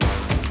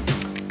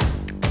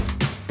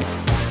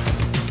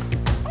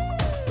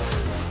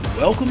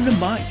Welcome to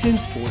Mach 10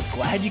 Sports.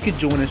 Glad you could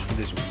join us for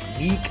this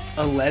Week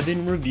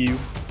 11 review.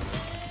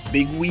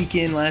 Big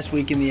weekend last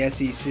week in the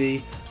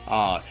SEC.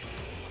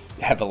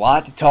 Have a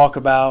lot to talk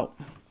about.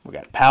 We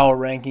got power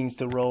rankings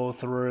to roll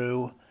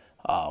through.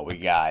 We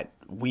got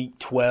Week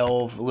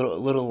 12, a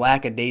little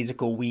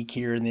lackadaisical week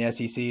here in the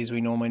SEC as we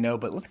normally know.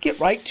 But let's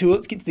get right to it.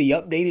 Let's get to the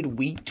updated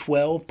Week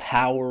 12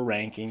 power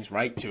rankings.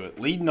 Right to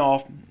it. Leading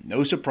off,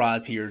 no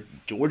surprise here,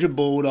 Georgia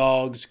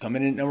Bulldogs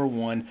coming in at number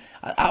 1.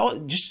 I'll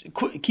just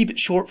keep it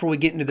short before we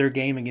get into their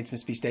game against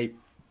Mississippi State.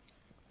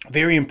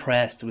 Very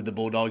impressed with the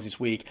Bulldogs this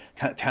week.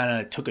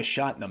 Kind of took a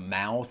shot in the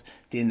mouth,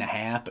 did in the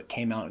half, but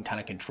came out and kind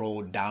of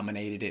controlled,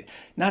 dominated it.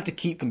 Not to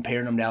keep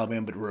comparing them to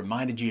Alabama, but it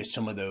reminded you of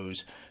some of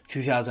those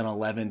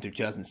 2011 through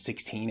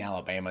 2016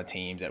 Alabama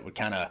teams that would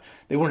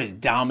they weren't as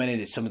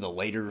dominant as some of the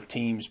later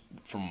teams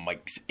from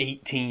like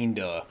 18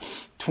 to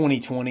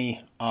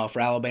 2020 for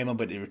Alabama,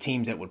 but they were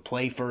teams that would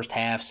play first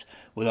halves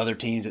with other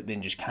teams that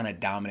then just kind of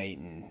dominate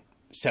and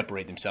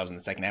separate themselves in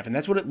the second half, and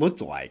that's what it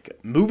looked like.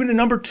 Moving to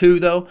number 2,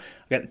 though,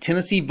 I got the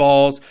Tennessee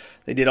Vols.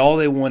 They did all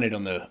they wanted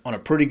on a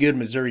pretty good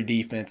Missouri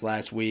defense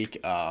last week.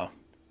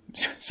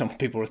 Some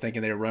people were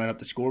thinking they were running up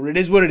the score, but it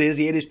is what it is.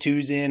 He had his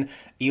twos in.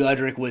 Eli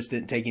Drinkwitz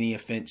didn't take any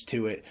offense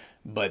to it,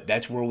 but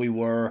that's where we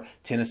were.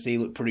 Tennessee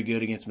looked pretty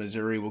good against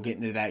Missouri. We'll get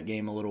into that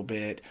game a little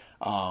bit,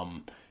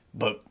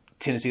 but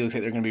Tennessee looks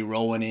like they're going to be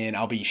rolling in.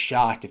 I'll be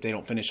shocked if they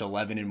don't finish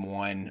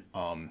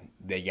 11-1.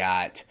 They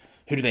got...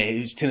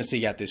 Who's Tennessee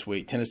got this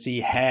week?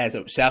 Tennessee has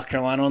South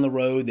Carolina on the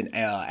road, then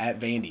at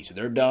Vandy. So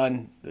they're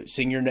done.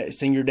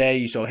 Senior day,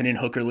 you saw Hendon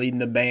Hooker leading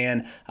the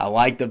band. I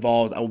like the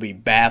Vols. I will be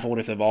baffled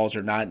if the Vols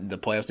are not in the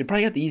playoffs. They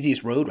probably got the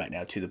easiest road right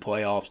now to the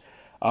playoffs.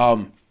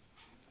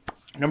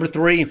 Number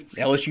 3,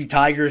 LSU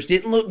Tigers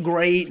didn't look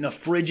great in a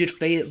frigid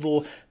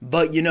Fayetteville,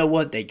 but you know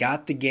what? They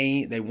got the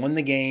game. They won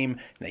the game.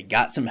 And they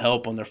got some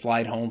help on their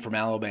flight home from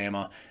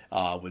Alabama.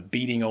 With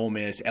beating Ole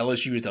Miss.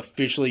 LSU is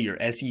officially your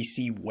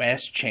SEC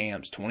West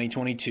champs,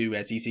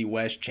 2022 SEC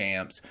West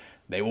champs.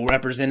 They will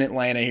represent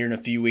Atlanta here in a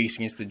few weeks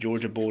against the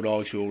Georgia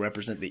Bulldogs, who will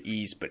represent the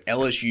East. But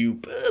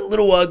LSU, a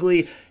little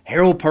ugly.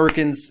 Harold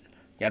Perkins,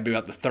 got to be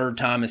about the third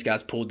time this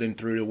guy's pulled them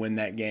through to win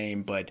that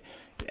game. But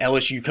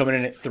LSU coming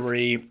in at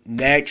 3.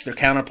 Next, their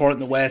counterpart in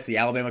the West, the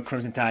Alabama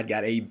Crimson Tide,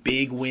 got a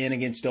big win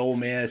against Ole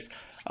Miss.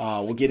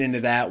 We'll get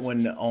into that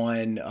one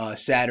on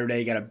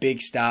Saturday. Got a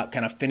big stop,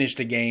 kind of finished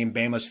the game.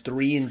 Bama's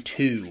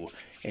 3-2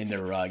 in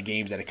their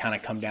games that have kind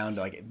of come down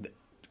to like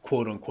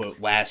quote-unquote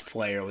last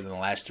player within the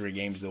last 3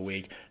 games of the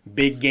week.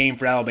 Big game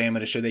for Alabama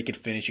to show they could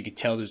finish. You could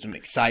tell there's some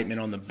excitement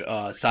on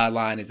the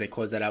sideline as they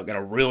close that out. Got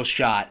a real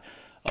shot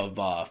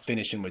of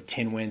finishing with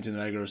 10 wins in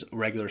the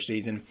regular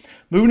season.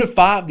 Moving to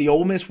 5, the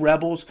Ole Miss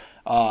Rebels.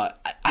 I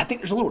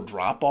think there's a little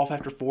drop-off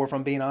after 4, if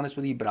I'm being honest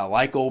with you, but I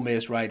like Ole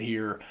Miss right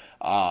here.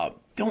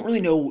 Don't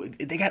really know.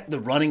 They got the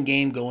running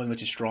game going,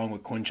 which is strong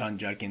with Quinshon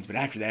Judkins, but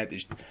after that,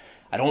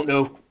 I don't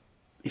know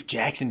if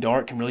Jackson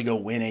Dart can really go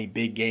win a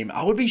big game.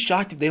 I would be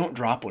shocked if they don't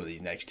drop one of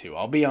these next 2.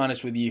 I'll be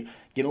honest with you.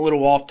 Getting a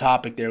little off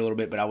topic there a little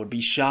bit, but I would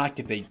be shocked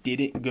if they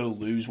didn't go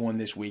lose one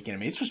this weekend. I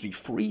mean, it's supposed to be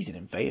freezing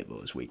in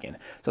Fayetteville this weekend.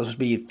 So it's supposed to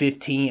be at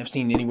 15. I've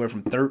seen anywhere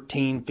from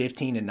 13,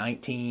 15 to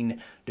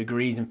 19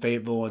 degrees in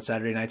Fayetteville on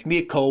Saturday night. It's going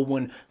to be a cold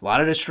one. A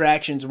lot of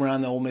distractions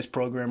around the Ole Miss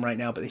program right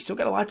now, but they still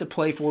got a lot to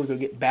play for. Go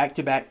get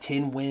back-to-back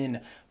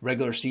 10-win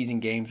regular season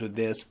games with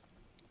this.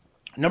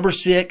 Number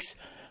 6,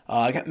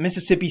 I got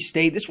Mississippi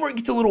State. This is where it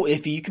gets a little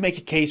iffy. You can make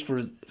a case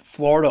for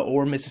Florida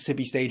or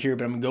Mississippi State here,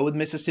 but I'm going to go with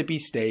Mississippi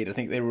State. I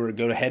think they were going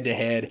to go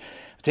head-to-head.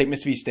 I'll take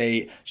Mississippi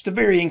State. Just a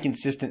very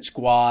inconsistent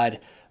squad,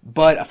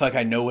 but I feel like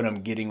I know what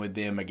I'm getting with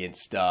them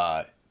against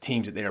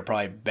teams that they are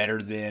probably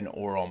better than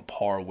or on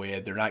par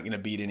with. They're not going to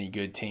beat any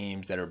good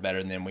teams that are better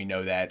than them. We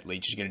know that.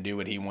 Leach is going to do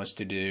what he wants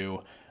to do.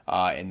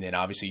 And then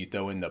obviously you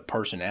throw in the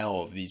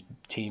personnel of these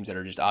teams that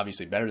are just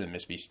obviously better than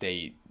Mississippi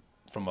State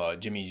from a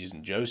Jimmy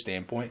and Joe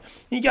standpoint.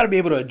 You got to be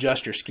able to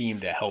adjust your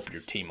scheme to help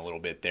your team a little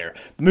bit there.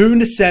 Moving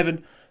to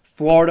 7,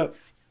 Florida.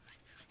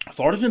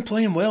 Florida's been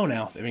playing well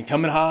now. They've been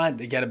coming hot.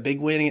 They got a big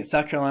win against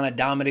South Carolina,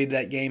 dominated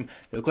that game.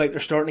 They look like they're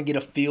starting to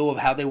get a feel of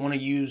how they want to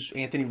use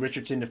Anthony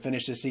Richardson to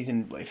finish this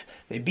season. If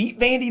they beat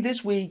Vandy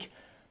this week,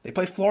 they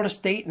play Florida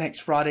State next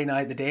Friday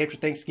night, the day after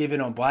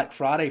Thanksgiving on Black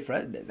Friday.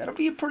 That'll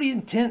be a pretty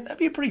intense, that'll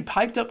be a pretty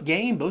piped up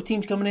game. Both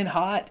teams coming in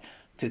hot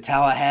to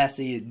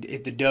Tallahassee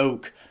at the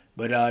Doak.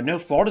 But no,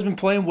 Florida's been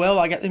playing well.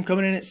 I got them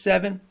coming in at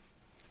 7.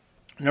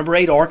 Number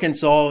 8,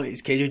 Arkansas.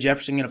 Is KJ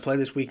Jefferson going to play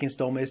this week against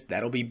Ole Miss?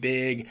 That'll be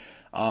big.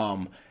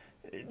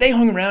 They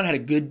hung around, had a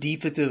good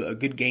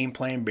game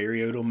plan. Barry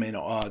Odom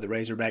and the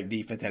Razorback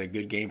defense had a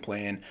good game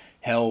plan,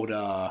 held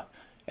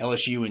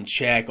LSU in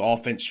check.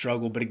 Offense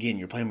struggled, but again,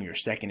 you're playing with your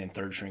second and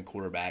third string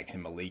quarterbacks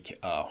in Malik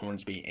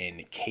Hornsby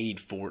and Cade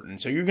Fortin,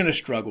 so you're going to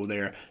struggle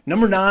there.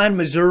 Number 9,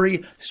 Missouri.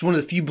 This is one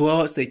of the few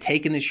blowouts they've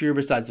taken this year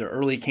besides their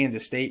early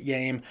Kansas State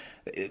game.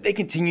 They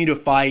continue to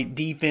fight.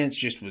 Defense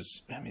just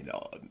was,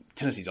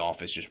 Tennessee's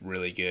offense just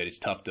really good. It's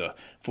tough to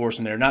force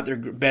them there. Not their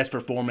best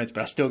performance,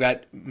 but I still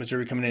got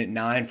Missouri coming in at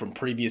 9 from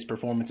previous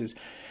performances.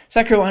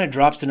 South Carolina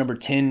drops to number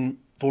 10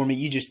 for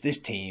me, this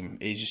team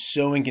is just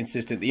so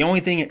inconsistent. The only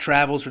thing it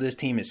travels for this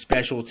team is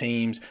special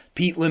teams.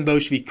 Pete Limbo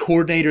should be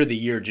coordinator of the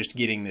year just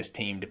getting this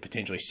team to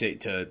potentially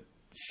sit to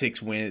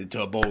 6 wins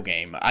to a bowl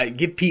game. I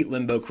give Pete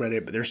Limbo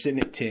credit, but they're sitting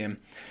at 10.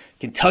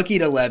 Kentucky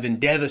at 11,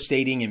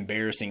 devastating,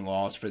 embarrassing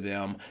loss for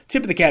them.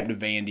 Tip of the cap to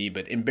Vandy,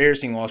 but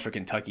embarrassing loss for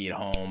Kentucky at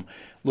home.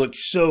 Looked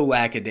so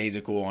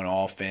lackadaisical on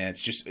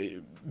offense. Just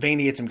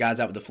Vandy had some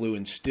guys out with the flu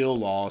and still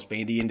lost.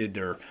 Vandy ended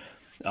their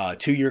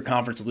 2-year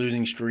conference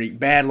losing streak.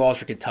 Bad loss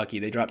for Kentucky.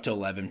 They dropped to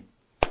 11.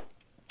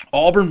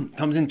 Auburn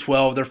comes in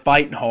 12. They're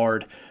fighting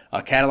hard.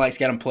 Cadillac's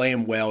got them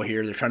playing well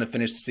here. They're trying to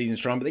finish the season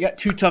strong, but they got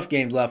 2 tough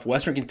games left.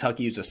 Western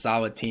Kentucky is a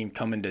solid team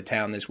coming to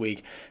town this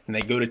week, and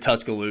they go to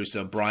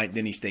Tuscaloosa,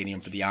 Bryant-Denny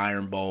Stadium for the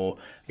Iron Bowl.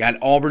 Got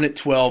Auburn at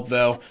 12,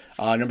 though.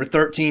 Number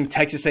 13,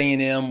 Texas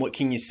A&M. What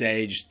can you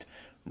say? Just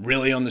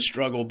really on the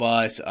struggle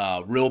bus.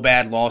 Real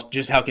bad loss.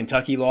 Just how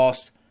Kentucky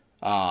lost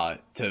to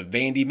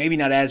Vandy. Maybe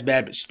not as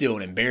bad, but still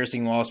an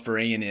embarrassing loss for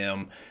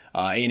A&M.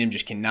 A&M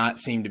just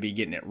cannot seem to be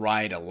getting it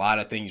right. A lot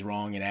of things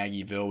wrong in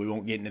Aggieville. We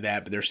won't get into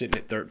that, but they're sitting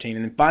at 13.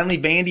 And then finally,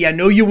 Vandy. I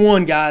know you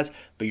won, guys,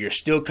 but you're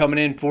still coming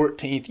in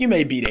 14th. You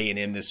may beat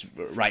A&M this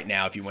right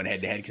now if you went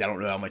head-to-head because I don't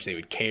know how much they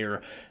would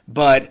care.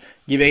 But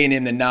give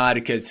A&M the nod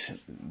because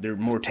they're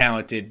more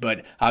talented,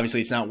 but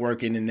obviously it's not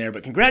working in there.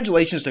 But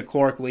congratulations to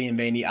Clark Lee and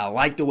Vandy. I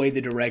like the way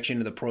the direction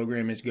of the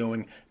program is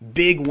going.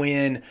 Big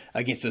win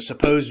against a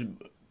supposed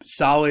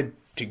solid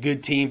to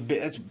good team.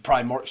 That's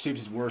probably Mark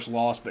Stoops' worst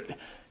loss, but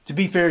to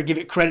be fair, give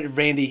it credit to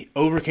Vandy.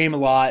 Overcame a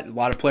lot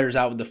of players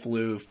out with the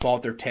flu,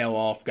 fought their tail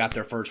off, got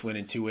their first win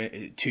in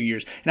 2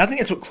 years. And I think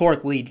that's what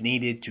Clark Lee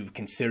needed to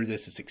consider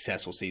this a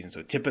successful season.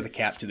 So tip of the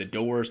cap to the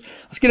Doors.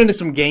 Let's get into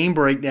some game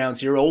breakdowns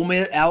here. Ole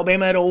Miss,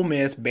 Alabama at Ole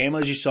Miss.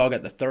 Bama, as you saw,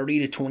 got the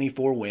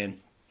 30-24 win.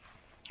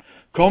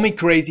 Call me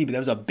crazy, but that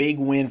was a big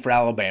win for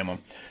Alabama.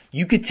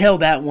 You could tell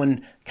that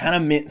one kind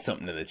of meant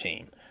something to the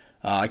team.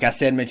 Like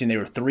I mentioned, they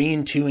were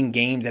 3-2 in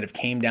games that have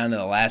came down to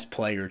the last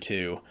play or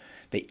two.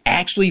 They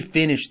actually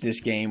finished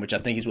this game, which I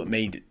think is what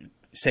made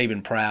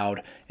Saban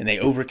proud, and they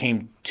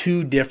overcame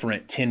 2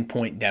 different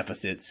 10-point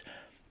deficits.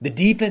 The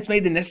defense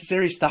made the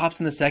necessary stops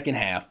in the second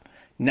half.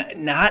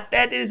 Not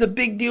that it is a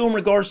big deal in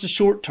regards to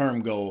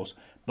short-term goals,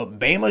 but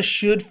Bama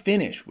should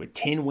finish with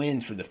 10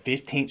 wins for the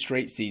 15th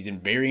straight season.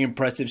 Very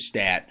impressive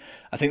stat.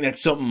 I think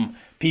that's something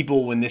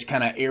people in this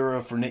kind of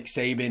era for Nick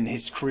Saban,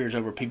 his career's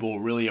over, people will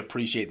really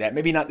appreciate that.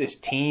 Maybe not this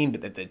team,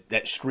 but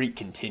that streak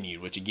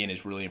continued, which again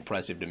is really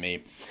impressive to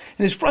me.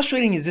 And as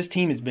frustrating as this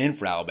team has been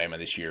for Alabama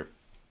this year,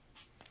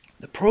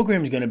 the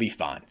program is going to be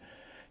fine.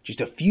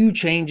 Just a few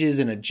changes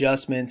and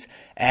adjustments,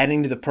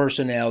 adding to the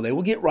personnel. They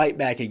will get right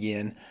back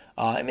again.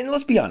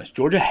 Let's be honest.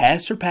 Georgia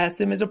has surpassed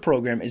them as a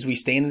program as we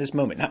stand in this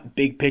moment. Not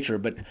big picture,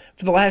 but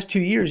for the last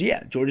 2 years,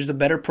 yeah, Georgia's a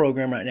better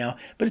program right now.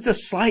 But it's a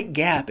slight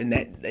gap in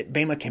that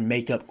Bama can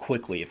make up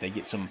quickly if they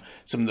get some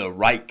of the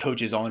right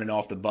coaches on and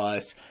off the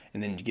bus,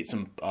 and then get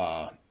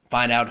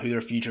find out who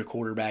their future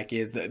quarterback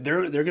is. They're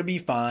going to be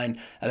fine.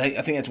 I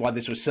think that's why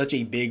this was such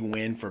a big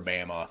win for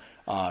Bama.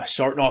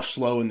 Starting off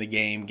slow in the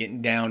game,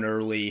 getting down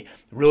early.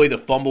 Really, the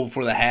fumble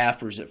before the half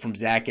from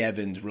Zach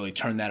Evans really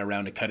turned that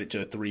around to cut it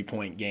to a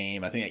 3-point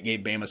game. I think that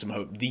gave Bama some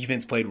hope.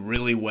 Defense played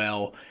really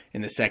well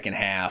in the second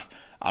half.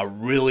 I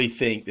really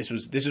think this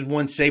was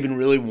one Saban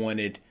really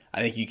wanted.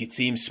 I think you could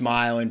see him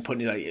smiling,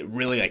 putting it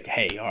really like,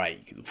 hey, all right,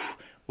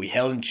 we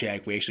held in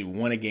check. We actually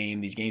won a game.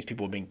 These games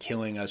people have been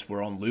killing us.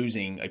 We're on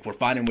losing. Like, we're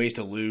finding ways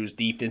to lose.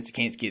 Defense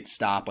can't get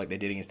stopped like they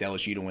did against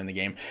LSU to win the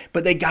game.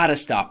 But they got to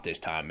stop this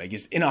time.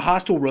 Against, in a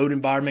hostile road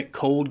environment,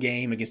 cold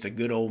game against a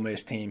good Ole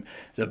Miss team.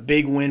 It's a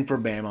big win for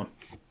Bama.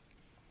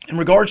 In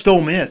regards to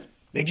Ole Miss,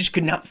 they just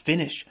could not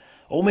finish.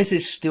 Ole Miss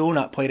has still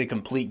not played a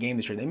complete game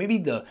this year. They may be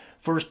the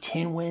first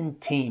 10-win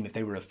team if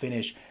they were to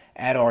finish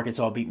at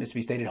Arkansas, beat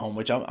Mississippi State at home,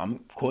 which I'm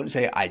quoting to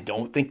say I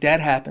don't think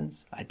that happens.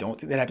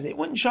 It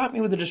wouldn't shock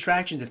me with the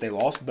distractions if they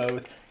lost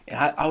both,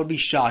 and I would be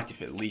shocked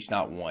if at least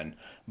not one.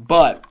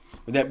 But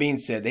with that being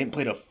said, they haven't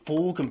played a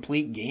full,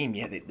 complete game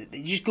yet.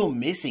 They just go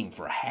missing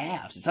for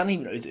halves. It's not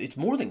even. It's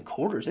more than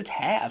quarters. It's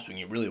halves when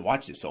you really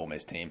watch this Ole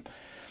Miss team.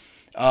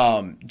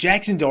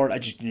 Jackson Dart, I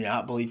just do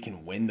not believe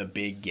can win the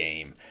big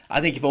game.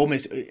 I think if Ole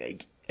Miss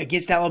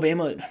against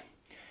Alabama,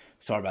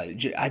 sorry about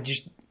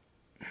it.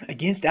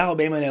 Against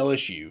Alabama and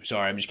LSU,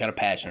 sorry, I'm just kind of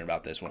passionate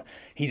about this one.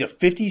 He's a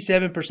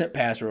 57%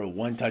 passer with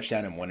 1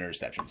 touchdown and 1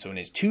 interception. So in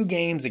his 2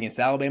 games against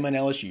Alabama and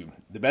LSU,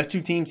 the best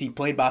 2 teams he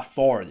played by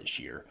far this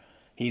year,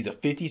 he's a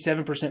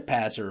 57%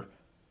 passer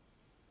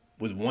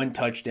with 1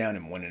 touchdown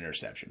and 1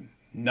 interception.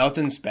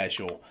 Nothing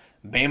special.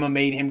 Bama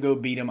made him go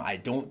beat him. I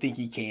don't think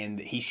he can.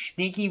 He's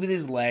sneaky with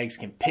his legs,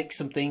 can pick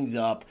some things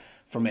up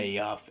from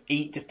a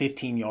 8 to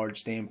 15 yard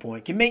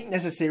standpoint, can make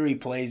necessary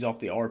plays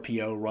off the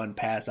RPO run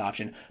pass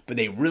option, but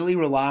they really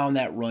rely on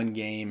that run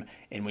game,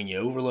 and when you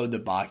overload the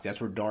box, that's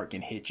where Dart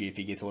can hit you if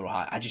he gets a little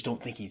hot. I just don't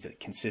think he's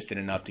consistent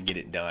enough to get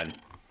it done.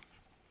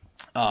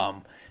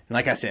 And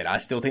like I said, I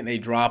still think they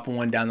drop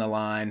one down the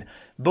line.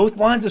 Both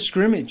lines of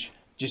scrimmage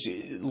just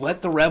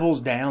let the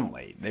Rebels down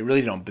late. They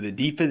really don't. But the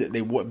defense,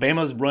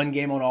 Bama's run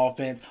game on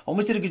offense,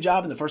 almost did a good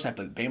job in the first half,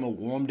 but Bama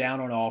wore them down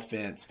on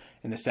offense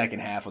in the second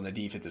half on the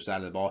defensive side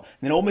of the ball. And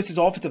then Ole Miss's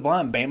offensive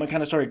line, Bama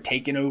kind of started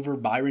taking over.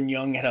 Byron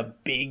Young had a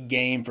big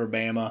game for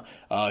Bama.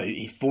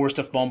 He forced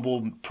a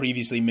fumble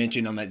previously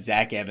mentioned on that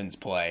Zach Evans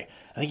play.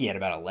 I think he had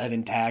about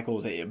 11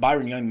 tackles.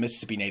 Byron Young,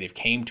 Mississippi native,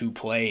 came to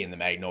play in the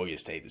Magnolia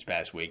State this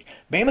past week.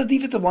 Bama's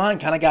defensive line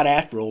kind of got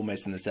after Ole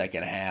Miss in the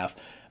second half.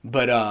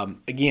 But,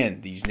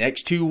 again, these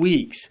next 2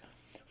 weeks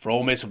for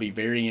Ole Miss will be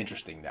very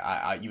interesting.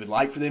 You would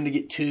like for them to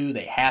get 2.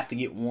 They have to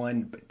get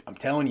 1. But I'm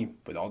telling you,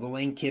 with all the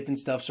Lane Kiffin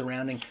stuff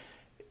surrounding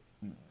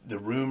the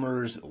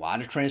rumors, a lot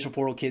of transfer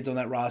portal kids on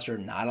that roster,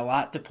 not a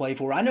lot to play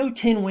for. I know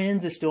 10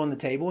 wins is still on the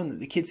table, and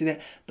the kids see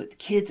that. But the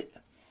kids,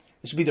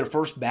 this will be their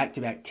first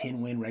back-to-back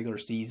 10-win regular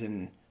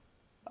season,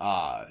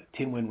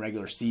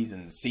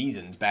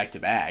 seasons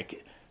back-to-back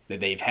that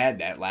they've had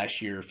that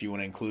last year, if you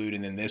want to include,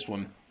 and then this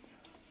one.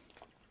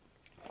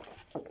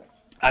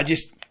 I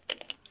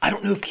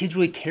don't know if kids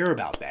really care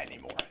about that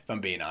anymore, if I'm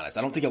being honest.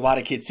 I don't think a lot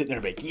of kids sitting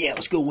there like, yeah,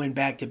 let's go win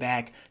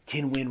back-to-back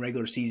 10-win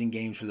regular season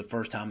games for the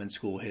first time in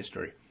school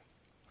history.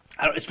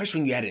 Especially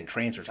when you add in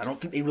transfers. I don't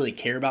think they really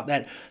care about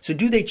that. So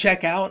do they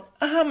check out?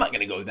 I'm not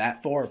going to go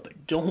that far,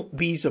 but don't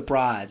be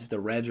surprised if the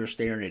Reds are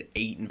staring at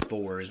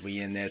 8-4 as we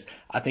end this.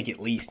 I think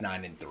at least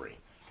 9-3.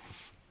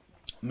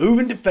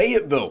 Moving to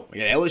Fayetteville. We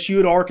got LSU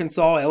at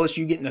Arkansas.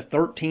 LSU getting a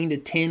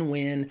 13-10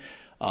 win.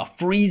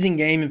 Freezing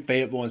game in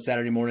Fayetteville on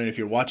Saturday morning. If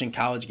you're watching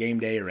College Game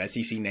Day or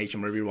SEC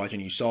Nation, wherever you're watching,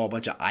 you saw a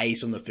bunch of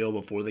ice on the field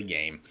before the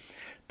game.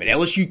 But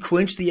LSU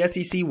clinched the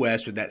SEC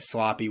West with that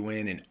sloppy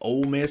win, and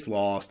Ole Miss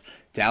lost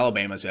to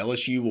Alabama. So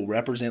LSU will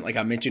represent, like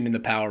I mentioned in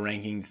the power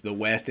rankings, the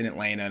West in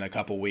Atlanta in a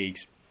couple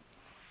weeks.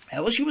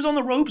 LSU was on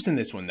the ropes in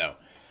this one, though.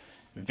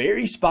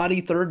 Very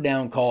spotty third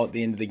down call at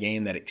the end of the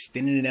game that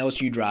extended an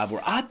LSU drive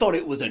where I thought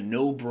it was a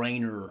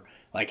no-brainer.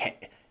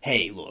 Like,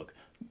 hey, look.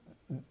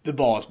 The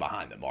ball is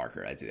behind the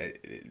marker.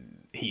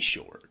 He's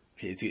short.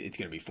 It's going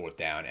to be fourth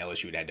down.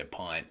 LSU had to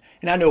punt.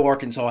 And I know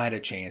Arkansas had a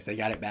chance. They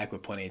got it back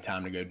with plenty of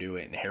time to go do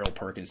it, and Harold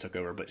Perkins took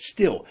over. But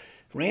still,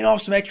 ran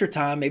off some extra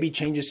time, maybe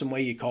changes some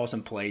way you call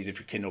some plays if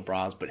you're Kendall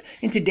Browse. But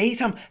in today's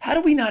time, how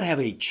do we not have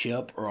a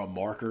chip or a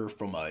marker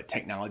from a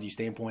technology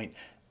standpoint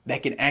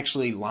that can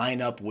actually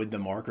line up with the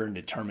marker and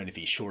determine if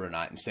he's short or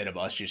not instead of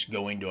us just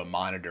going to a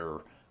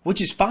monitor,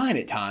 which is fine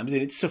at times,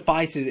 and it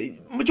suffices.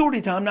 Majority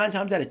of the time, 9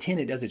 times out of 10,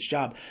 it does its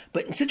job.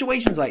 But in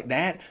situations like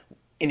that,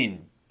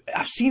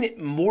 I've seen it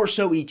more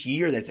so each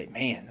year, that's like,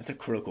 man, that's a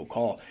critical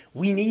call.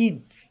 We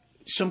need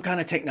some kind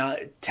of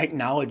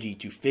technology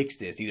to fix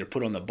this. Either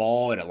put on the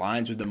ball, it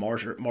aligns with the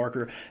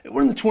marker.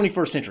 We're in the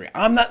 21st century.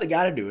 I'm not the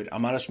guy to do it.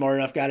 I'm not a smart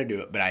enough guy to do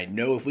it. But I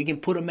know if we can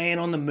put a man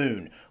on the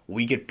moon,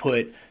 we could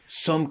put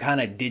some kind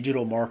of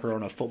digital marker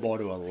on a football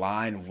to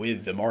align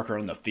with the marker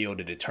on the field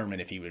to determine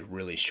if he was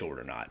really short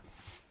or not.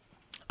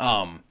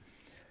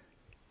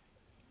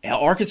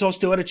 Arkansas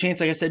still had a chance,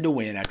 like I said, to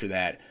win after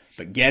that.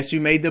 But guess who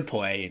made the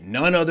play?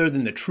 None other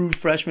than the true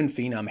freshman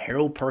phenom,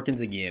 Harold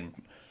Perkins again,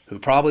 who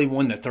probably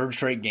won the third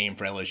straight game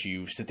for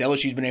LSU, since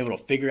LSU's been able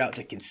to figure out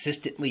to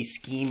consistently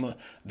scheme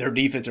their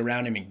defense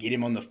around him and get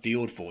him on the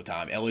field full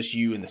time.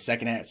 LSU in the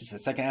second half, since the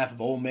second half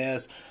of Ole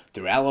Miss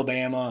through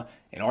Alabama,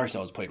 and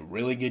Arkansas has played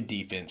really good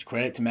defense.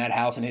 Credit to Matt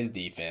House and his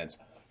defense.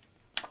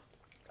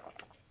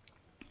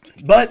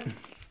 But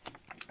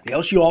the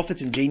LSU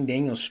offense and Jaden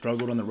Daniels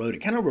struggled on the road. It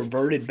kind of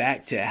reverted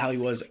back to how he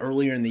was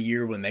earlier in the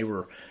year when they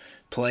were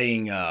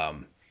playing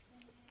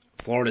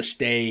Florida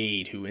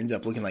State, who ends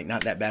up looking like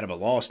not that bad of a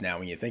loss now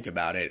when you think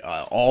about it.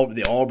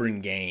 The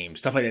Auburn game,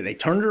 stuff like that. They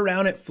turned it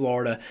around at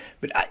Florida,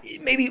 but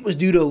maybe it was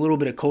due to a little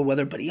bit of cold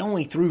weather, but he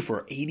only threw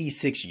for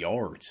 86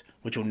 yards,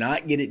 which will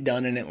not get it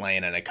done in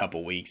Atlanta in a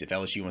couple weeks if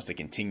LSU wants to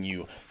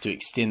continue to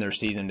extend their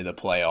season to the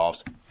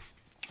playoffs.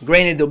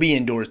 Granted, they'll be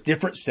indoors,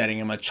 different setting.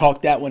 I'm going to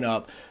chalk that one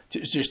up.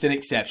 It's just an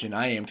exception.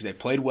 I am, because they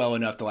played well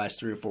enough the last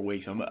 3 or 4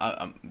 weeks.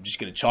 I'm just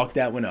going to chalk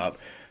that one up.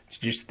 It's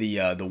just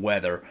the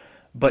weather.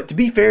 But to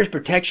be fair, his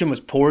protection was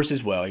porous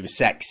as well. He was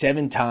sacked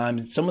 7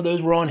 times. Some of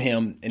those were on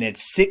him, and had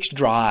 6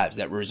 drives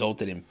that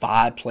resulted in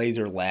 5 plays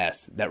or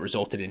less that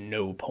resulted in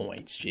no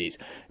points. Jeez.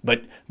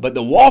 But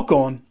the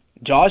walk-on,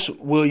 Josh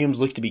Williams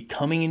looks to be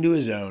coming into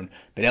his own,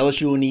 but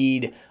LSU will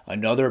need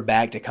another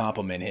back to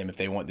complement him if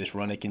they want this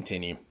run to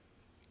continue.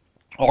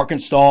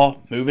 Arkansas,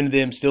 moving to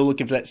them, still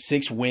looking for that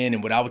 6th win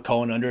in what I would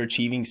call an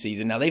underachieving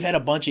season. Now, they've had a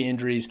bunch of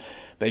injuries,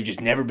 but they've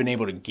just never been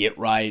able to get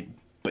right.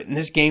 But in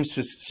this game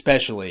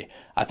especially,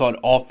 I thought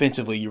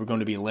offensively you were going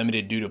to be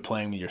limited due to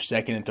playing with your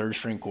second and third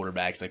string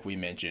quarterbacks, like we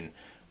mentioned,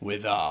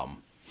 with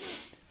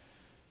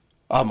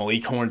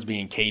Malik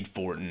Hornsby and Cade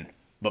Fortin.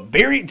 But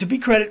to be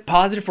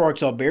positive for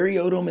Arkansas, Barry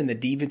Odom and the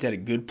defense had a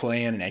good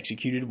plan and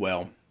executed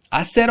well.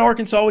 I said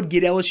Arkansas would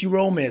get LSU or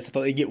Ole Miss. I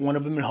thought they'd get one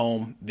of them at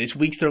home. This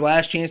week's their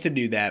last chance to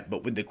do that.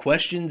 But with the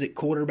questions at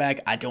quarterback,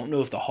 I don't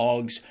know if the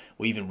Hogs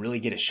will even really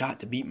get a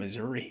shot to beat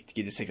Missouri to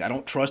get to 6. I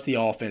don't trust the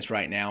offense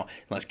right now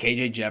unless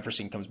KJ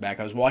Jefferson comes back.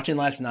 I was watching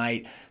last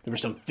night. There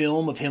was some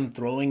film of him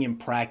throwing in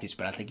practice,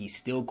 but I think he's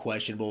still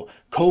questionable.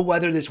 Cold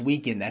weather this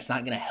weekend, that's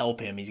not going to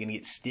help him. He's going to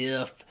get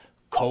stiff,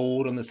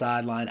 cold on the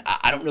sideline.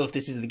 I don't know if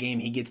this is the game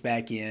he gets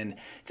back in.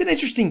 It's an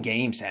interesting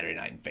game Saturday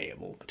night in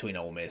Fayetteville between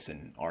Ole Miss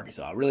and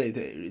Arkansas. Really,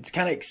 it's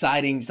kind of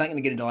exciting. It's not going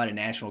to get into a lot of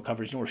national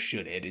coverage, nor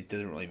should it. It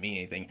doesn't really mean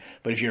anything.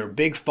 But if you're a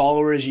big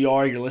follower as you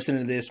are, you're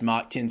listening to this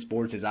Mock 10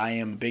 Sports as I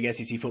am, a big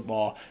SEC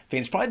football fan,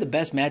 it's probably the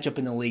best matchup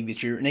in the league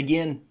this year. And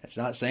again, that's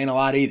not saying a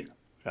lot either.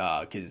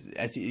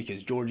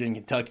 Because Georgia and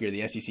Kentucky are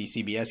the SEC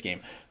CBS game.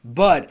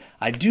 But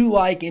I do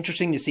like,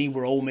 interesting to see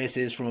where Ole Miss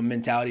is from a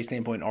mentality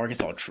standpoint in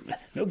Arkansas.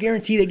 No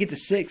guarantee they get to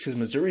 6 because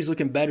Missouri's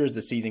looking better as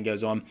the season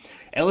goes on.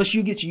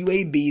 LSU gets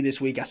UAB this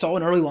week. I saw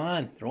an early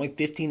line. They're only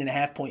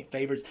 15.5-point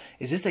favorites.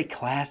 Is this a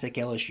classic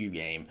LSU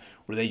game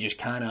where they just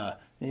kind of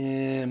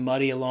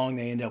muddy along?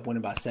 They end up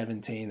winning by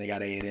 17. They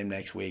got A&M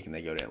next week and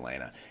they go to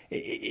Atlanta.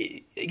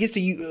 It gets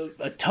to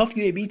a tough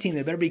UAB team.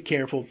 They better be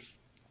careful.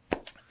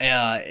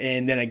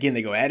 And then again,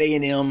 they go at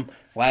A&M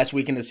last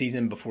week in the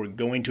season before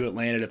going to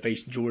Atlanta to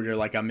face Georgia,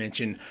 like I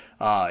mentioned.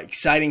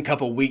 Exciting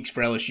couple weeks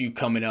for LSU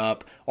coming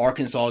up.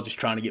 Arkansas just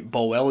trying to get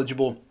bowl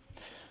eligible.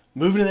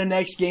 Moving to the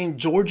next game,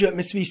 Georgia at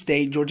Mississippi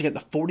State. Georgia got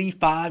the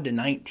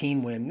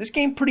 45-19 win. This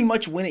game pretty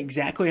much went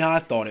exactly how I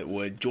thought it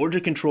would.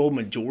 Georgia controlled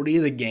majority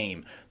of the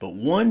game, but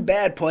one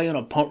bad play on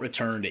a punt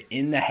return to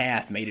end the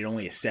half made it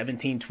only a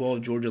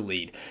 17-12 Georgia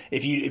lead.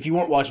 If you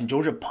weren't watching,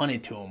 Georgia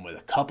punted to them with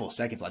a couple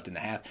seconds left in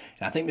the half,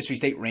 and I think Mississippi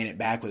State ran it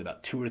back with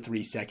about 2 or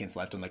 3 seconds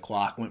left on the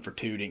clock. Went for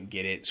 2, didn't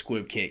get it.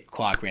 Squib kick,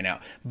 clock ran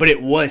out. But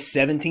it was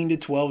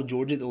 17-12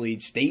 Georgia the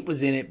lead. State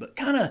was in it, but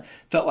kind of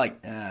felt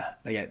like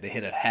they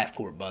hit a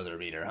half-court buzzer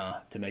beater,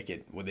 to make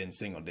it within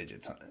single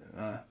digits.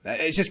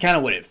 It's just kind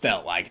of what it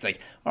felt like. It's like,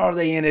 are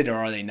they in it or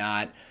are they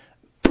not?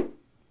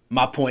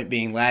 My point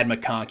being, Ladd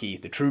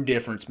McConkey, the true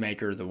difference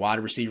maker, the wide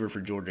receiver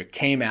for Georgia,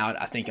 came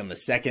out, I think, on the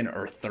second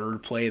or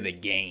third play of the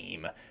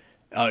game,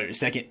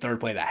 third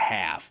play of the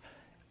half,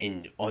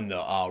 and on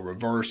the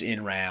reverse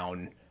in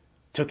round,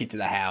 took it to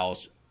the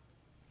house,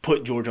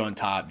 put Georgia on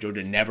top.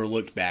 Georgia never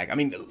looked back. I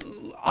mean,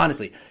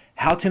 honestly,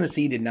 how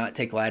Tennessee did not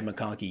take Ladd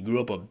McConkey.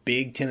 Grew up a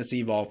big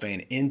Tennessee Vol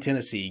fan in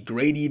Tennessee.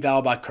 Great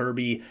eval by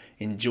Kirby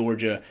in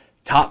Georgia.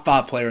 Top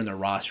 5 player in their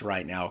roster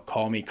right now.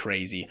 Call me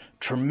crazy.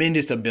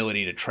 Tremendous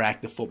ability to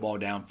track the football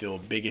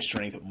downfield. Biggest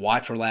strength.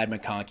 Watch for Ladd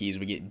McConkey as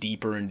we get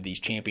deeper into these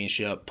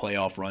championship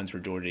playoff runs for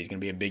Georgia. He's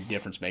going to be a big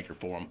difference maker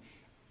for them.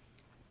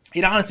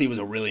 It honestly was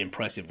a really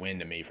impressive win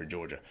to me for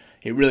Georgia.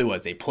 It really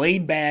was. They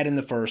played bad in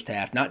the first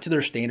half, not to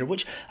their standard,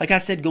 which, like I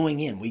said going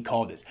in, we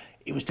called this.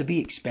 It was to be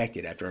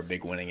expected after a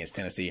big win against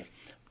Tennessee.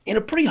 In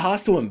a pretty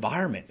hostile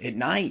environment at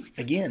night,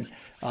 again,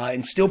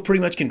 and still pretty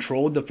much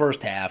controlled the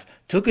first half.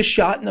 Took a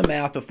shot in the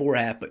mouth before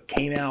half, but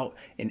came out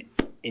and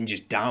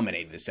just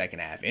dominated the second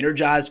half.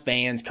 Energized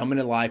fans coming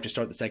to life to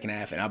start the second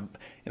half. And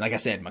like I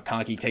said,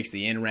 McConkey takes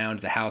the end round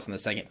to the house on the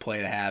second play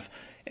of the half.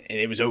 And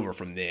it was over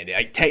from then.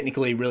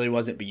 Technically, it really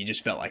wasn't, but you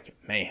just felt like,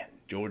 man,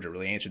 Georgia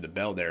really answered the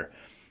bell there.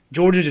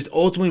 Georgia just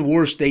ultimately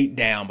wore State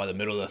down by the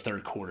middle of the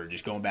third quarter.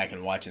 Just going back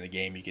and watching the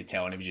game, you could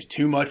tell, and it was just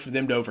too much for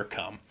them to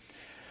overcome.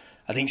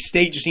 I think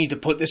State just needs to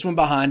put this one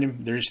behind them.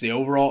 They're just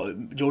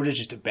Georgia's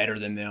just better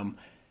than them.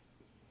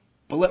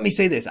 But let me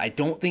say this. I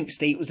don't think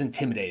State was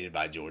intimidated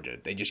by Georgia.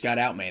 They just got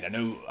outmanned.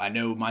 I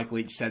know Mike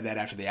Leach said that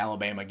after the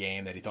Alabama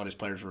game, that he thought his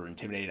players were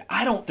intimidated.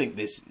 I don't think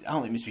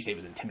Mississippi State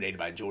was intimidated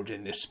by Georgia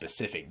in this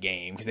specific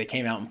game because they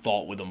came out and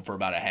fought with them for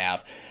about a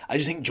half. I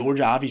just think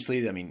Georgia,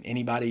 obviously,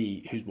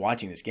 anybody who's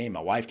watching this game, my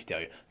wife could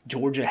tell you,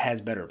 Georgia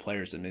has better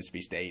players than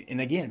Mississippi State.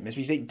 And again,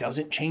 Mississippi State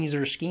doesn't change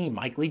their scheme.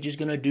 Mike Leach is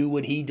going to do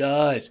what he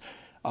does.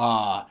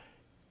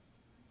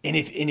 And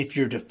if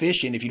you're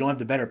deficient, if you don't have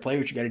the better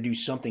players, you got to do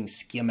something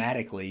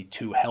schematically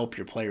to help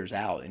your players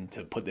out and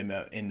to put them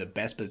in the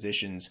best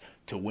positions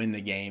to win the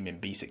game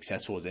and be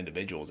successful as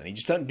individuals. And he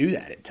just doesn't do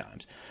that at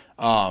times.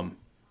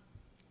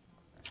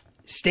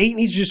 State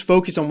needs to just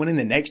focus on winning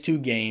the next 2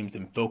 games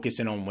and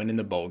focusing on winning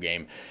the bowl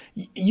game.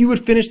 You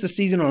would finish the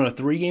season on a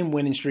 3-game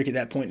winning streak at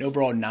that point, and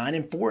overall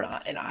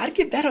 9-4, and I'd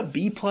give that a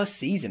B+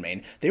 season,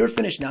 man. They would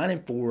finish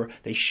 9-4.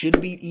 They should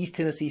beat East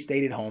Tennessee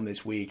State at home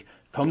this week.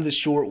 Come the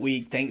short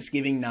week,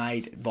 Thanksgiving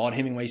night,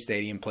 Vaught-Hemingway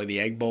Stadium, play the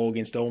Egg Bowl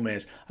against Ole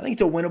Miss. I think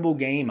it's a winnable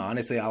game,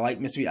 honestly. I like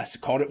Mississippi. I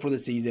called it for the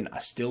season. I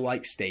still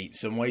like State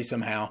some way,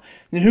 somehow.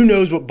 And who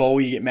knows what bowl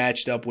you get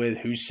matched up with,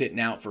 who's sitting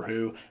out for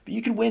who. But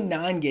you could win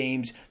 9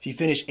 games. If you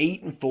finish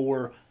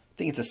 8-4, I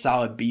think it's a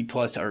solid B+,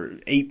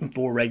 or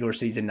 8-4 regular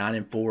season,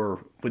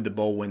 9-4 with the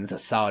bowl win. It's a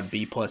solid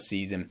B+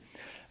 season.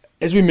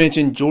 As we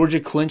mentioned,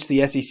 Georgia clinched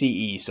the SEC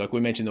East. So like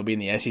we mentioned, they'll be in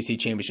the SEC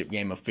Championship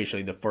game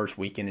officially the first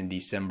weekend in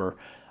December.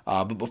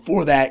 But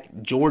before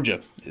that,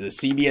 Georgia, the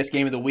CBS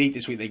game of the week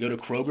this week, they go to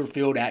Kroger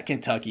Field at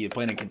Kentucky. They're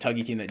playing a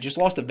Kentucky team that just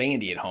lost to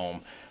Vandy at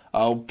home.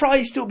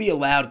 Probably still be a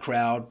loud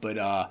crowd,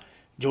 but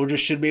Georgia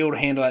should be able to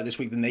handle that this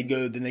week. Then they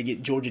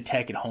get Georgia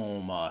Tech at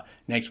home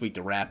next week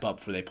to wrap up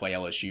before they play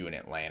LSU in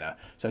Atlanta.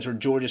 So that's where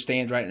Georgia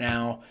stands right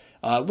now.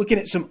 Looking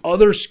at some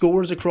other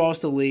scores across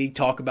the league,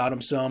 talk about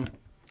them some.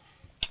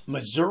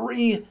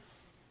 Missouri,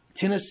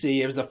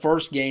 Tennessee, it was the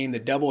first game, the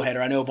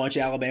doubleheader. I know a bunch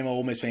of Alabama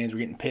Ole Miss fans were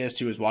getting pissed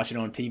who was watching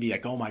on TV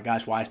like, oh my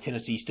gosh, why is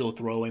Tennessee still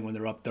throwing when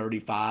they're up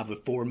 35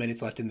 with 4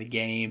 minutes left in the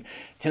game?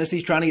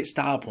 Tennessee's trying to get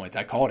style points.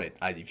 I called it.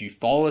 If you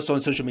follow us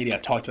on social media, I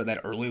talked about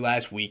that early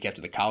last week after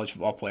the college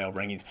football playoff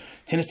rankings.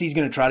 Tennessee's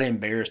going to try to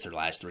embarrass their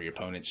last 3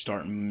 opponents,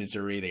 starting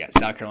Missouri. They got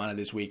South Carolina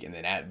this week and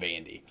then at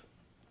Vandy.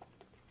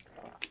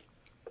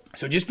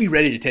 So just be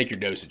ready to take your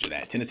dosage of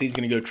that. Tennessee's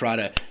going to go try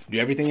to do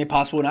everything they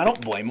possible, and I don't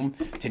blame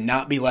them to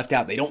not be left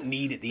out. They don't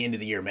need at the end of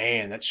the year,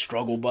 man, that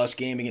struggle bus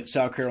game against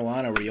South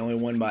Carolina where you only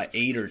won by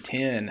 8 or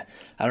 10.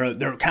 I don't know.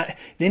 They're at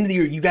the end of the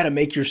year, you got to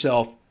make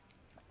yourself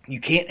 – you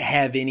can't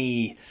have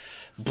any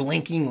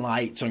blinking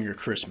lights on your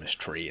Christmas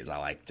tree, as I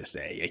like to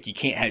say. Like you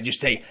can't just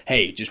say,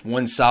 hey, just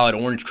one solid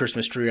orange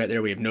Christmas tree right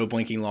there. We have no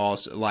blinking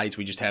lights.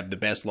 We just have the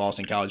best loss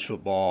in college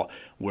football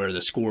where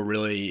the score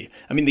really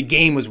 – I mean, the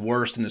game was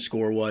worse than the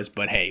score was,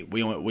 but, hey,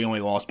 we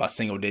only lost by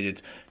single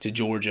digits to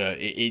Georgia.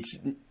 It's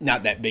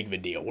not that big of a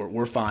deal.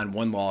 We're fine.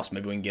 One loss.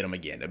 Maybe we can get them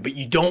again. But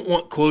you don't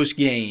want close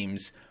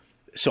games.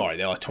 Sorry,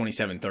 they lost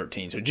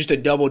 27-13. So just a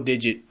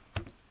double-digit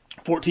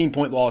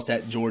 14-point loss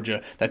at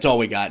Georgia. That's all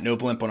we got. No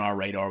blimp on our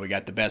radar. We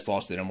got the best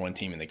loss to the number 1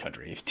 team in the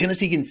country. If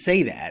Tennessee can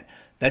say that,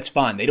 that's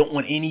fine. They don't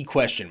want any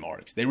question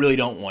marks. They really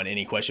don't want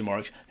any question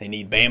marks. They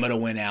need Bama to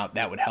win out.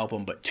 That would help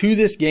them. But to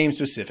this game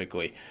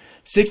specifically,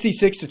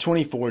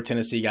 66-24,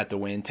 Tennessee got the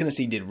win.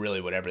 Tennessee did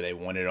really whatever they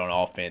wanted on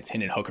offense.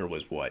 Hendon Hooker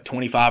was,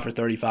 25 for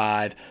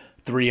 35,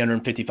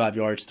 355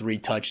 yards, 3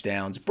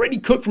 touchdowns. Brady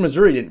Cook from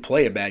Missouri didn't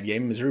play a bad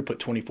game. Missouri put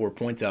 24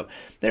 points up.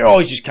 They're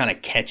always just kind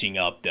of catching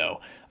up, though.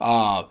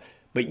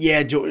 But,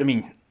 yeah,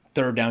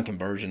 third down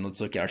conversion.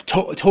 Let's look at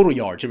our total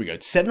yards. Here we go.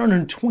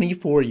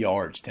 724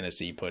 yards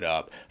Tennessee put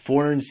up.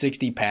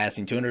 460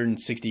 passing,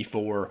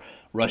 264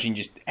 rushing,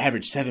 just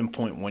averaged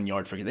 7.1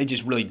 yards per game. They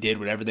just really did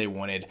whatever they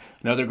wanted.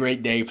 Another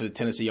great day for the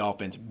Tennessee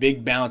offense.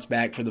 Big bounce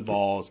back for the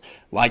Vols.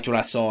 Liked what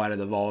I saw out of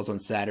the Vols on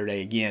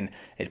Saturday. Again,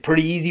 a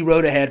pretty easy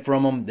road ahead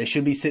from them. They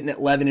should be sitting at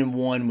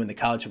 11-1 when the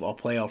college football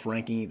playoff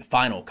ranking, the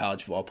final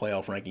college football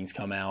playoff rankings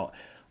come out.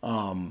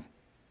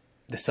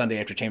 The Sunday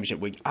after championship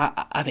week,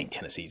 I think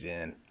Tennessee's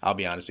in. I'll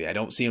be honest with you. I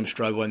don't see them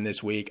struggling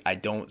this week. I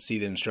don't see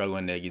them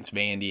struggling against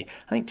Vandy.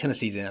 I think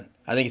Tennessee's in.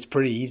 I think it's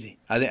pretty easy.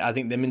 I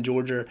think them in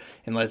Georgia,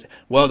 the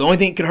only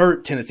thing that could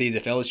hurt Tennessee is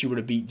if LSU were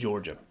to beat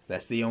Georgia.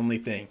 That's the only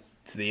thing.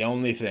 It's the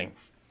only thing.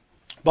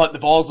 But the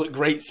Vols look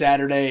great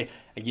Saturday.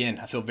 Again,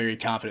 I feel very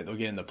confident they'll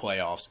get in the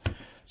playoffs.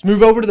 Let's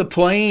move over to the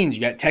Plains.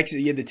 You got Texas.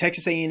 You had the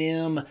Texas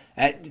A&M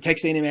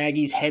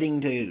Aggies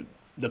heading to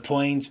the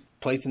Plains,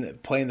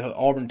 playing the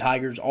Auburn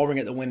Tigers. Auburn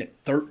got the win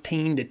at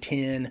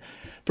 13-10.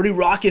 Pretty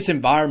raucous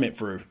environment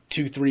for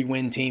 2-3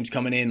 win teams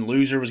coming in.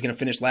 Loser was going to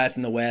finish last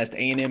in the West.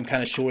 A&M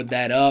kind of shored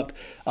that up.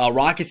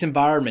 Raucous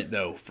environment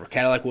though for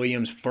Cadillac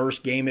Williams'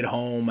 first game at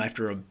home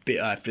after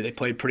they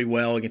played pretty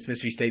well against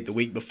Mississippi State the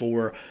week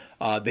before.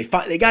 They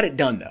got it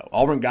done though.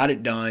 Auburn got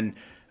it done.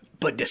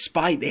 But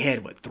despite they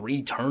had,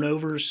 3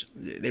 turnovers,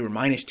 they were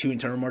 -2 in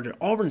turnover margin,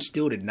 Auburn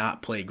still did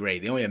not play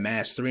great. They only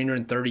amassed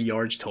 330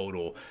 yards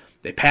total.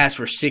 They passed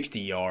for 60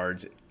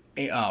 yards.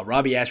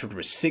 Robbie Ashford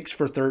was 6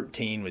 for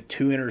 13 with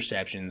 2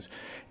 interceptions.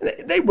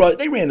 They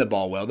ran the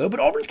ball well, though,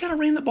 but Auburn's kind of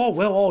ran the ball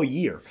well all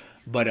year.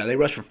 But they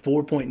rushed for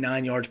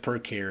 4.9 yards per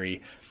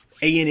carry.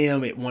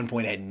 A&M at one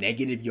point had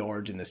negative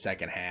yards in the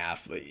second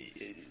half.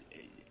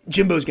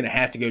 Jimbo's going to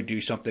have to go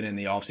do something in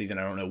the offseason.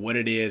 I don't know what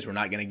it is. We're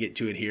not going to get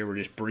to it here. We're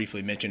just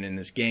briefly mentioning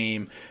this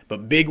game.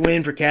 But big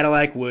win for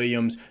Cadillac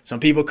Williams. Some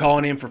people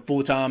calling him for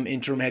full-time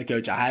interim head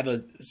coach. I have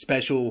a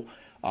special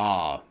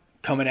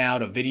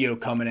a video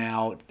coming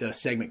out, the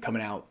segment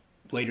coming out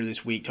later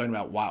this week talking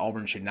about why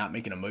Auburn should not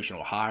make an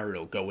emotional hire.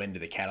 It'll go into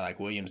the Cadillac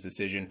Williams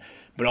decision.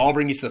 But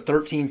Auburn gets the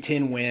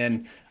 13-10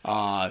 win.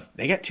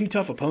 They got 2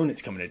 tough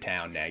opponents coming to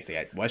town next. They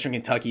got Western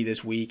Kentucky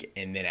this week,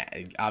 and then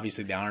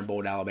obviously the Iron Bowl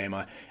at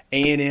Alabama.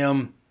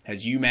 A&M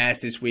has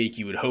UMass this week.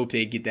 You would hope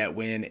they'd get that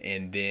win,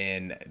 and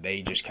then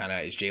they just kind of,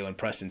 as Jalen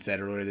Preston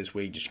said earlier this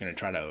week, just going to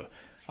try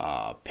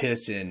to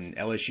piss in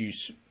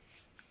LSU's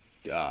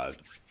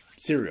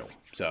cereal.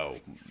 So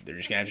they're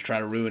just going to have to try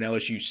to ruin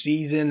LSU's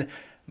season.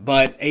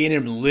 But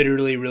A&M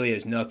literally really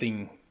has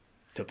nothing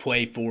to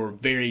play for.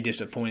 Very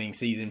disappointing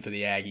season for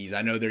the Aggies.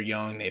 I know they're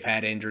young. They've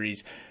had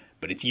injuries.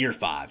 But it's year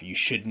 5. You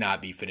should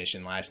not be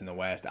finishing last in the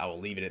West. I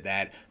will leave it at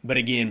that. But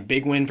again,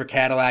 big win for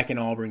Cadillac and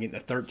Auburn, getting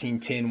the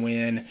 13-10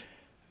 win.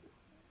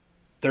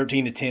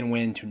 13-10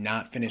 win to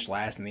not finish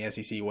last in the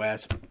SEC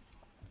West.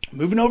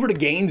 Moving over to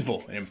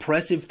Gainesville, an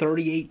impressive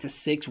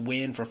 38-6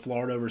 win for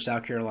Florida over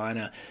South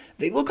Carolina.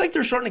 They look like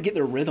they're starting to get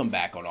their rhythm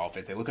back on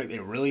offense. They look like they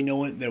really know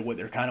what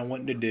they're kind of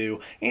wanting to do.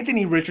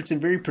 Anthony Richardson,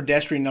 very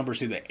pedestrian numbers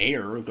through the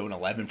air, going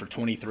 11 for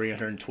 23,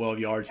 112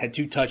 yards. Had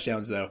 2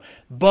 touchdowns, though.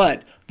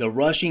 But the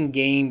rushing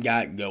game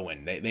got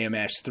going. They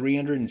amassed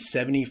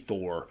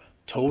 374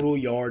 total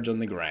yards on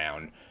the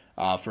ground.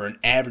 for an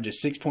average of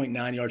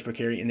 6.9 yards per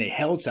carry, and they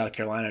held South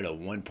Carolina to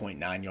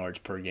 1.9 yards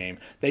per game.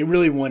 They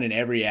really won in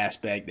every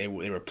aspect.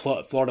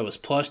 Florida was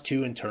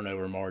 +2 in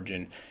turnover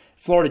margin.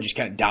 Florida just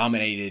kind of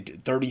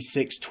dominated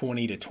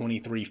 36-20 to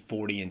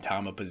 23-40 in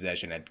time of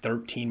possession, had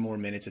 13 more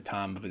minutes of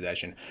time of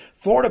possession.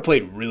 Florida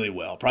played really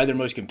well, probably their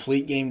most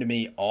complete game to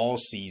me all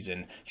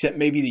season, except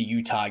maybe the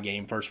Utah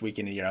game first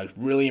weekend of the year. I was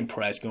really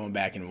impressed going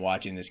back and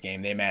watching this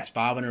game. They amassed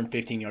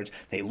 515 yards.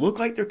 They look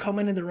like they're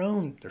coming to their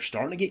own. They're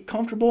starting to get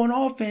comfortable on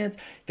offense.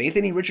 If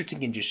Anthony Richardson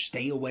can just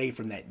stay away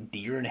from that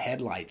deer in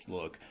headlights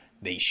look,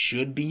 they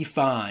should be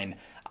fine.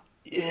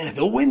 Yeah,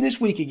 they'll win this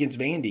week against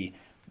Vandy,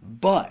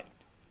 but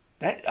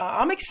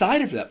I'm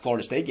excited for that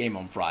Florida State game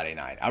on Friday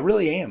night. I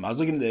really am. I was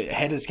looking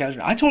ahead of this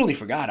calendar. I totally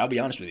forgot. I'll be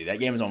honest with you. That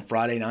game is on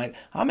Friday night.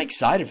 I'm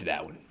excited for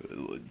that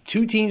one.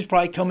 Two teams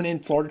probably coming in.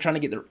 Florida trying to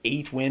get their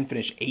 8th win,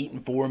 finish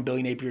 8-4 in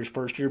Billy Napier's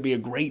first year. Be a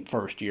great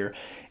first year.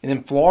 And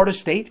then Florida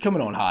State's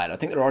coming on high. I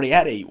think they're already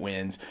at 8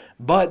 wins.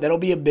 But that'll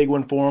be a big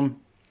one for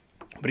them.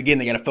 But again,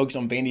 they got to focus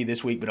on Vandy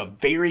this week. But a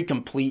very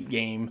complete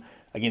game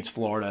against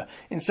Florida.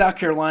 In South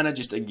Carolina,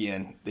 just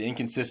again, the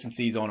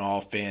inconsistencies on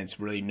offense,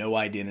 really no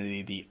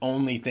identity. The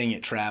only thing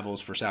it travels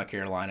for South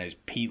Carolina is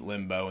Pete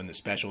Limbo and the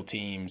special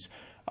teams.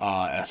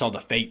 I saw the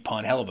fake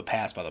punt, hell of a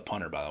pass by the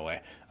punter, by the way,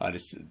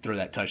 just throw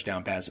that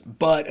touchdown pass.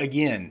 But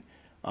again,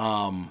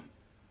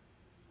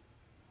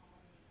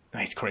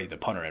 it's crazy. The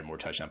punter had more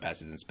touchdown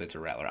passes than Spencer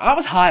Rattler. I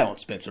was high on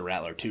Spencer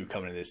Rattler, too,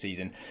 coming into this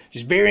season.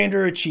 Just very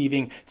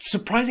underachieving. It's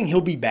surprising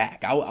he'll be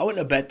back. I wouldn't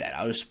have bet that.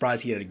 I was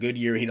surprised he had a good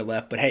year. He'd have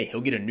left. But, hey,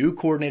 he'll get a new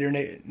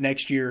coordinator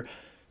next year.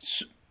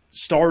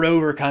 Start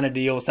over kind of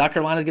deal. South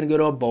Carolina's going to go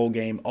to a bowl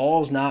game.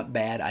 All's not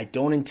bad. I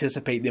don't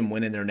anticipate them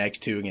winning their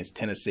next 2 against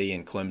Tennessee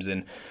and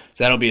Clemson.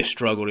 So that'll be a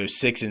struggle to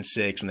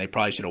 6-6 when they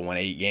probably should have won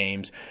 8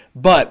 games.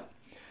 But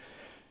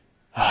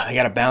they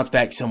got to bounce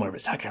back somewhere,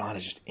 but South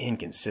Carolina's just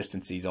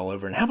inconsistencies all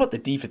over. And how about the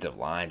defensive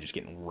line just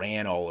getting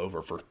ran all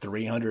over for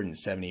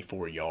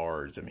 374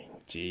 yards? I mean,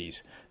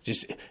 geez,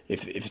 just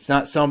if it's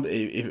not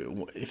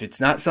if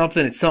it's not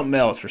something, it's something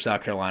else for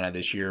South Carolina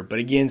this year. But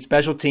again,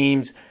 special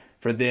teams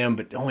for them,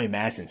 but only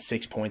amassing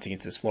 6 points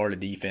against this Florida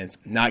defense,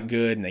 not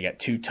good. And they got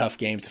 2 tough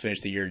games to finish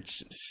the year.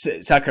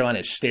 South Carolina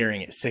is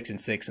staring at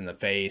 6-6 in the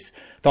face.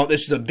 Thought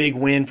this was a big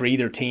win for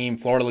either team.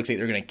 Florida looks like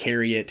they're going to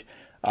carry it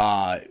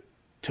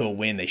to a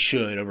win. They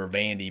should over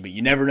Vandy, but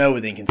you never know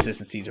with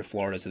inconsistencies of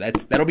Florida. So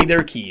that'll be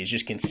their key, is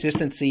just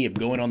consistency of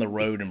going on the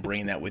road and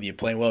bringing that with you,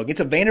 playing well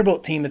against a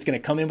Vanderbilt team that's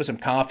going to come in with some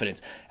confidence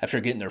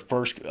after getting their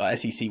first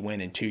SEC win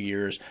in 2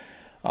 years.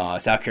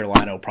 South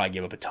Carolina will probably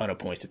give up a ton of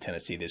points to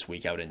Tennessee this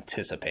week, I would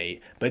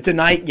anticipate. But it's a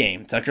night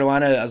game. South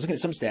Carolina, I was looking at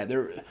some stat.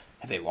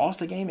 Have they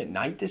lost a game at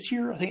night this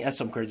year? I think that's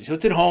some crazy. So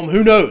it's at home.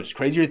 Who knows?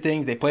 Crazier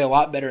things. They play a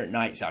lot better at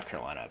night, South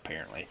Carolina,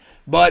 apparently.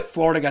 But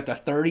Florida got the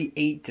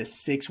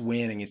 38-6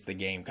 win against the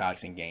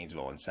Gamecocks in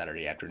Gainesville on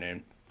Saturday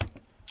afternoon. And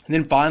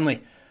then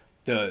finally,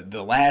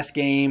 the last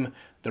game,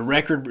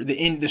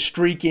 the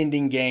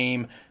streak-ending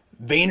game.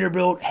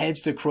 Vanderbilt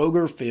heads to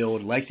Kroger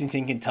Field,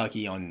 Lexington,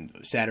 Kentucky on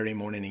Saturday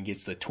morning and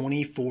gets the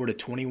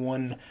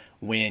 24-21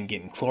 win,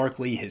 getting Clark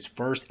Lee his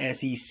first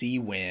SEC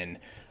win,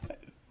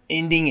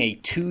 ending a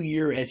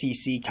 2-year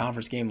SEC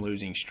conference game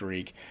losing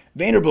streak.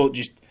 Vanderbilt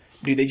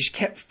they just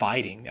kept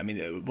fighting. I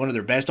mean, one of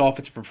their best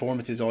offensive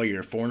performances all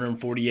year,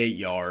 448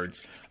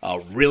 yards.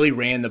 Really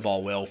ran the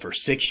ball well for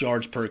 6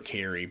 yards per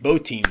carry.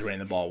 Both teams ran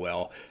the ball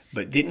well,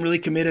 but didn't really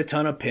commit a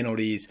ton of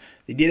penalties.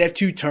 They did have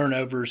 2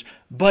 turnovers,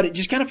 but it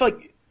just kind of felt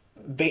like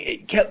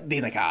it kept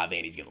being like,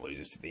 Vandy's going to lose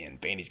this at the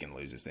end. Vandy's going to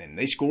lose this then.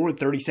 They scored with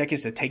 30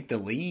 seconds to take the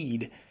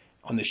lead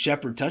on the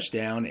Shepard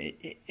touchdown,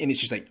 and it's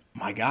just like,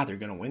 my God, they're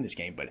going to win this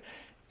game. But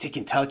to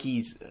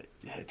Kentucky's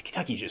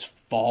just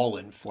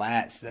falling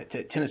flat. So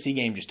that Tennessee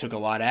game just took a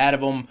lot out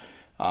of them.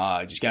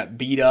 Just got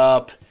beat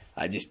up.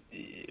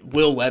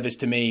 Will Levis,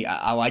 to me,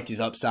 I liked his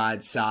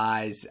upside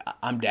size.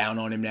 I'm down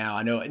on him now.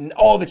 I know, and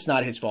all of it's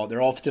not his fault. Their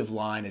offensive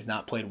line has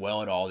not played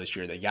well at all this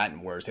year. They've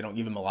gotten worse. They don't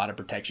give him a lot of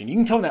protection. You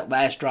can tell in that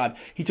last drive,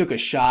 he took a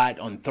shot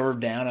on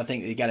 3rd down. I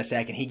think he got a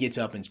sack, and he gets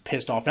up and's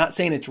pissed off. Not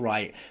saying it's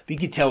right, but you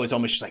can tell it's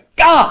almost just like,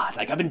 God,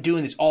 like I've been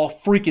doing this all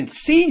freaking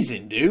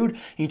season, dude.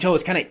 You can tell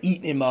it's kind of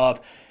eating him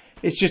up.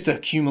 It's just a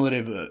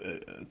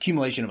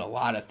accumulation of a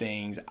lot of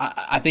things.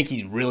 I think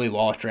he's really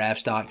lost draft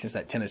stock since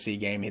that Tennessee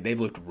game. They've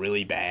looked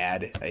really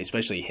bad,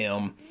 especially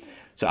him.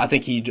 So I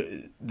think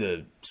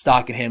the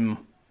stock in him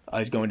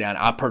is going down.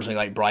 I personally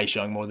like Bryce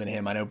Young more than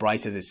him. I know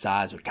Bryce has his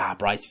size, but God,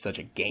 Bryce is such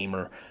a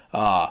gamer.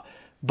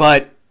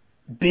 But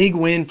big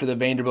win for the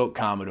Vanderbilt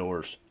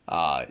Commodores.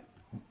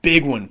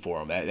 Big one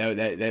for them.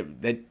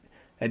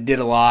 That did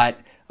a lot.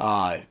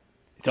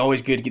 It's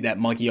always good to get that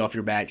monkey off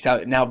your back.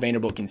 So now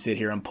Vanderbilt can sit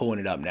here. I'm pulling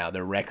it up now.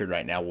 Their record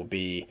right now will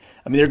be,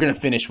 they're going to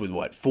finish with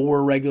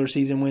 4 regular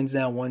season wins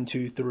now? 1,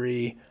 2,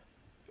 3.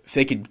 If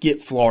they could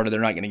get Florida,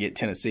 they're not going to get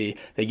Tennessee.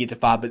 They get to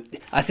 5. But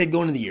I said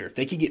going into the year, if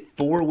they could get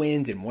 4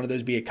 wins and one of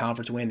those be a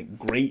conference win,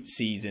 great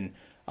season.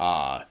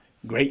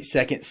 Great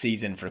second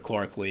season for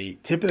Clark Lee.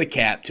 Tip of the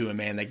cap to him,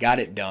 man. They got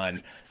it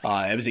done.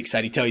 It was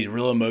exciting. Tell you, he's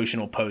real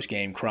emotional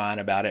post-game, crying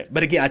about it.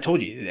 But again, I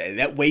told you,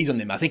 that weighs on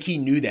them. I think he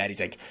knew that. He's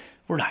like,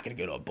 we're not going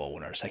to go to a bowl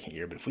in our second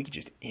year, but if we could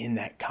just end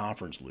that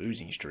conference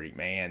losing streak,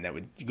 man, that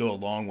would go a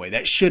long way.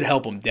 That should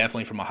help them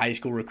definitely from a high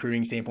school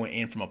recruiting standpoint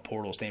and from a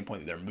portal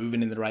standpoint, that they're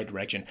moving in the right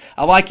direction.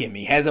 I like him.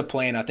 He has a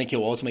plan. I think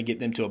he'll ultimately get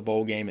them to a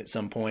bowl game at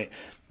some point.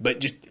 But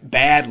just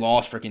bad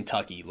loss for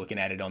Kentucky, looking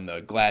at it on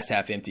the glass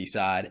half empty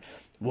side.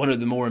 One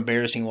of the more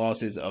embarrassing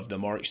losses of the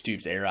Mark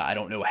Stoops era. I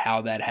don't know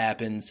how that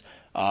happens.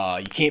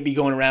 You can't be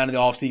going around in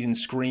the offseason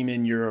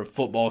screaming you're a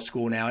football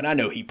school now. And I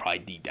know he probably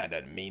deep down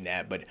doesn't mean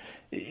that, but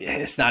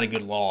it's not a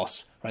good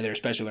loss right there,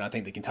 especially when I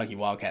think the Kentucky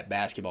Wildcat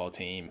basketball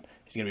team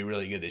is going to be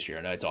really good this year.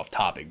 I know it's off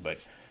topic, but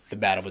the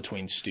battle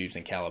between Stoops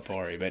and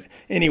Calipari. But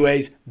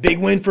anyways, big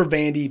win for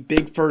Vandy,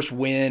 big first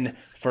win,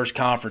 first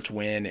conference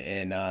win,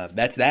 and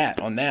that's that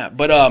on that.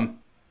 But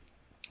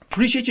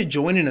appreciate you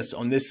joining us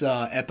on this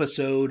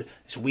episode,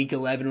 this Week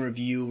 11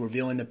 review,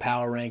 revealing the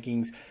power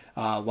rankings.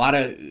 A lot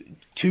of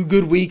 2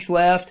 good weeks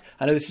left.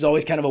 I know this is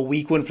always kind of a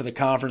weak one for the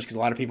conference because a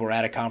lot of people are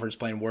out of conference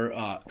playing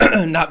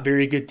not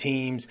very good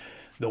teams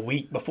the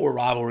week before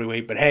rivalry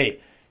week. But hey,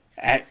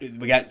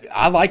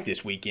 I like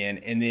this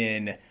weekend, and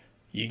then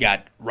you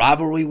got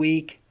rivalry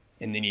week,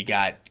 and then you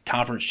got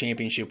conference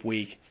championship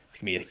week. It's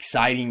gonna be an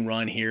exciting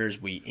run here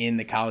as we end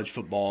the college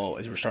football,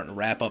 as we're starting to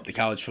wrap up the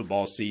college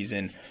football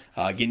season,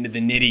 getting to the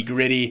nitty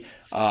gritty.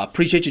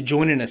 Appreciate you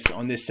joining us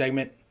on this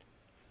segment.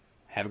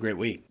 Have a great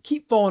week.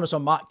 Keep following us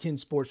on Mock 10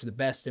 Sports for the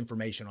best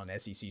information on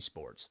SEC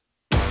sports.